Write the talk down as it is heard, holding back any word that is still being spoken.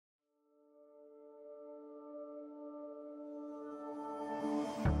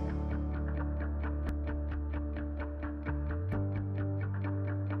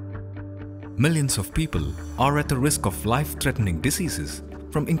millions of people are at the risk of life-threatening diseases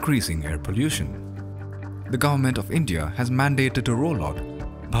from increasing air pollution. The Government of India has mandated to roll out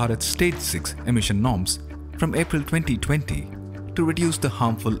Bharat's Stage 6 emission norms from April 2020 to reduce the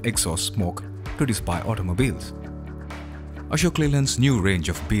harmful exhaust smoke produced by automobiles. Ashok Leyland's new range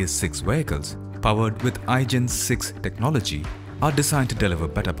of BS6 vehicles, powered with iGen 6 technology, are designed to deliver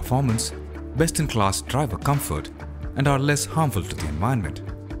better performance, best-in-class driver comfort, and are less harmful to the environment.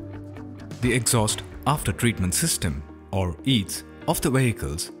 The exhaust after-treatment system, or EATS, of the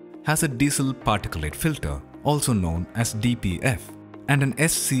vehicles has a diesel particulate filter, also known as DPF, and an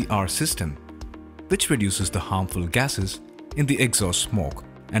SCR system, which reduces the harmful gases in the exhaust smoke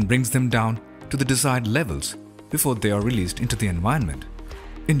and brings them down to the desired levels before they are released into the environment.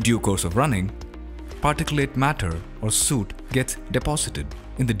 In due course of running, particulate matter or soot gets deposited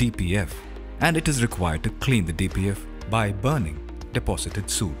in the DPF, and it is required to clean the DPF by burning deposited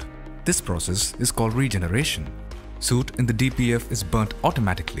soot. This process is called regeneration. Soot in the DPF is burnt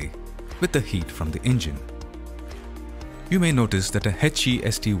automatically with the heat from the engine. You may notice that a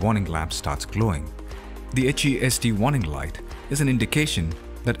HEST warning lamp starts glowing. The HEST warning light is an indication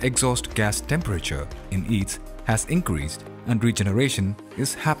that exhaust gas temperature in EATS has increased and regeneration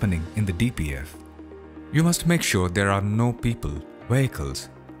is happening in the DPF. You must make sure there are no people, vehicles,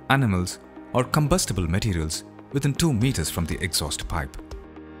 animals, or combustible materials within 2 meters from the exhaust pipe.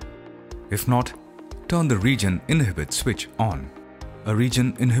 If not, turn the Regen Inhibit switch on. A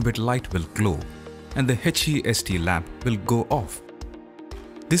Regen Inhibit light will glow and the HEST lamp will go off.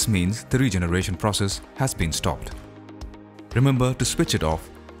 This means the regeneration process has been stopped. Remember to switch it off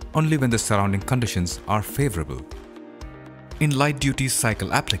only when the surrounding conditions are favorable. In light-duty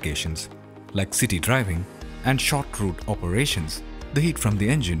cycle applications like city driving and short route operations, the heat from the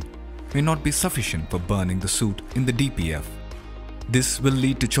engine may not be sufficient for burning the soot in the DPF. This will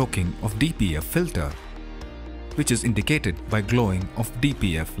lead to choking of DPF filter, which is indicated by glowing of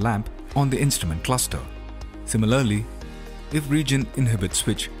DPF lamp on the instrument cluster. Similarly, if Regen Inhibit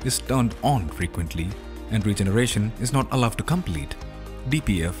switch is turned on frequently and regeneration is not allowed to complete,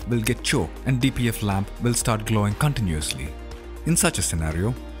 DPF will get choked and DPF lamp will start glowing continuously. In such a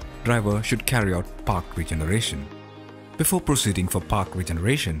scenario, driver should carry out park regeneration. Before proceeding for park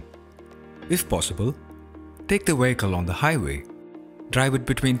regeneration, if possible, take the vehicle on the highway. Drive it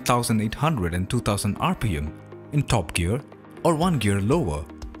between 1800 and 2000 RPM in top gear or 1 gear lower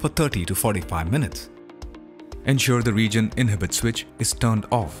for 30 to 45 minutes. Ensure the Regen Inhibit switch is turned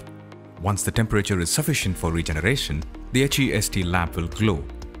off. Once the temperature is sufficient for regeneration, the HEST lamp will glow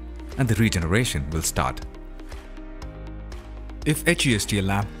and the regeneration will start. If HEST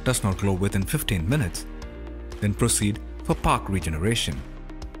lamp does not glow within 15 minutes, then proceed for park regeneration.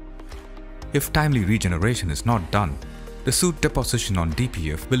 If timely regeneration is not done, the soot deposition on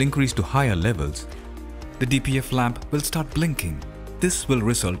DPF will increase to higher levels. The DPF lamp will start blinking. This will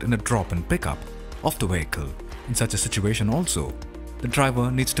result in a drop in pickup of the vehicle. In such a situation also, the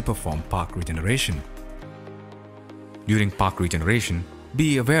driver needs to perform park regeneration. During park regeneration,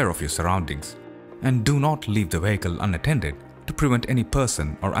 be aware of your surroundings and do not leave the vehicle unattended to prevent any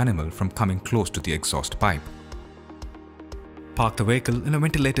person or animal from coming close to the exhaust pipe. Park the vehicle in a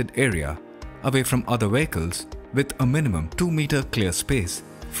ventilated area away from other vehicles with a minimum 2 meter clear space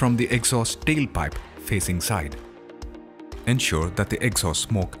from the exhaust tailpipe facing side. Ensure that the exhaust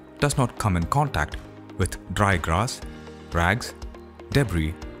smoke does not come in contact with dry grass, rags,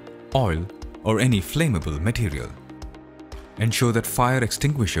 debris, oil, or any flammable material. Ensure that fire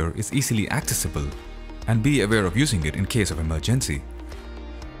extinguisher is easily accessible and be aware of using it in case of emergency.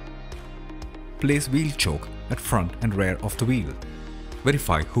 Place wheel choke at front and rear of the wheel.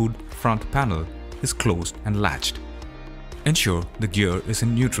 Verify hood front panel is closed and latched. Ensure the gear is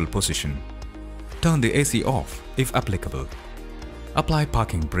in neutral position. Turn the AC off if applicable. Apply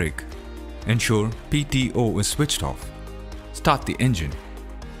parking brake. Ensure PTO is switched off. Start the engine.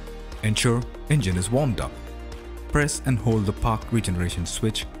 Ensure engine is warmed up. Press and hold the park regeneration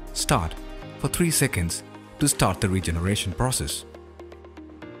switch start for 3 seconds to start the regeneration process.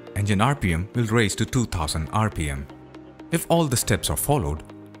 Engine RPM will raise to 2000 RPM. If all the steps are followed,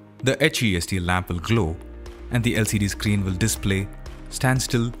 the HEST lamp will glow and the LCD screen will display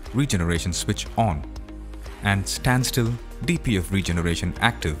standstill regeneration switch on and standstill DPF regeneration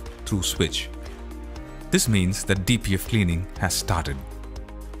active through switch. This means that DPF cleaning has started.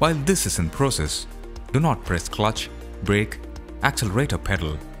 While this is in process, do not press clutch, brake, accelerator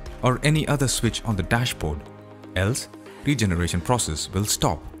pedal or any other switch on the dashboard, else regeneration process will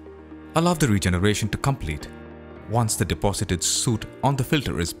stop. Allow the regeneration to complete. Once the deposited soot on the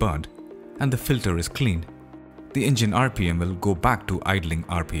filter is burned and the filter is cleaned, the engine RPM will go back to idling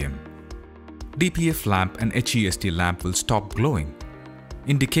RPM. DPF lamp and HEST lamp will stop glowing,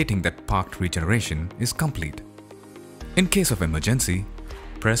 indicating that parked regeneration is complete. In case of emergency,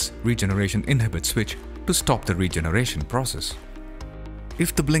 press Regeneration Inhibit switch to stop the regeneration process.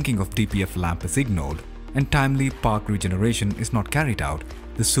 If the blinking of DPF lamp is ignored and timely park regeneration is not carried out,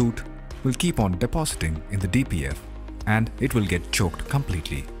 the soot will keep on depositing in the DPF and it will get choked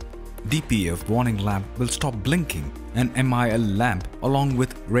completely. DPF warning lamp will stop blinking and MIL lamp along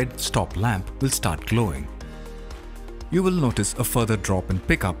with red stop lamp will start glowing. You will notice a further drop in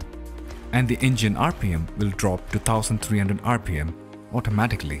pickup and the engine RPM will drop to 1300 RPM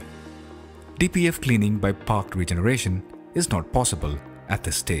automatically. DPF cleaning by parked regeneration is not possible at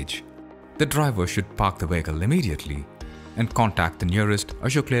this stage. The driver should park the vehicle immediately and contact the nearest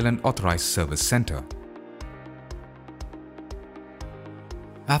Ashok Leyland authorized service center.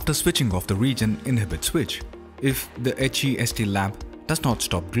 After switching off the Regen Inhibit switch, if the HEST lamp does not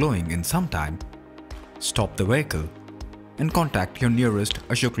stop glowing in some time, stop the vehicle and contact your nearest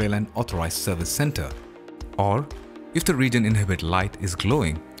Ashok Leyland authorized service center. Or, if the Regen Inhibit light is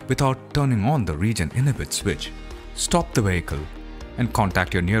glowing without turning on the Regen Inhibit switch, stop the vehicle and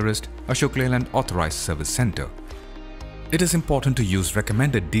contact your nearest Ashok Leyland authorized service center. It is important to use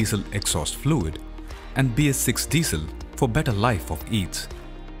recommended diesel exhaust fluid and BS6 diesel for better life of ease.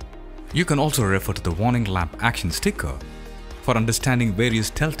 You can also refer to the warning lamp action sticker for understanding various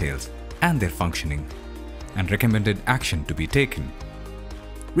telltales and their functioning and recommended action to be taken.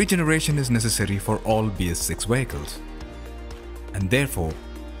 Regeneration is necessary for all BS6 vehicles, and therefore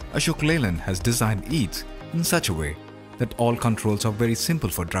Ashok Leyland has designed EATS in such a way that all controls are very simple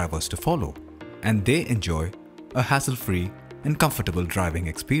for drivers to follow and they enjoy a hassle-free and comfortable driving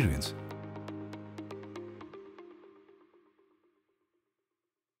experience.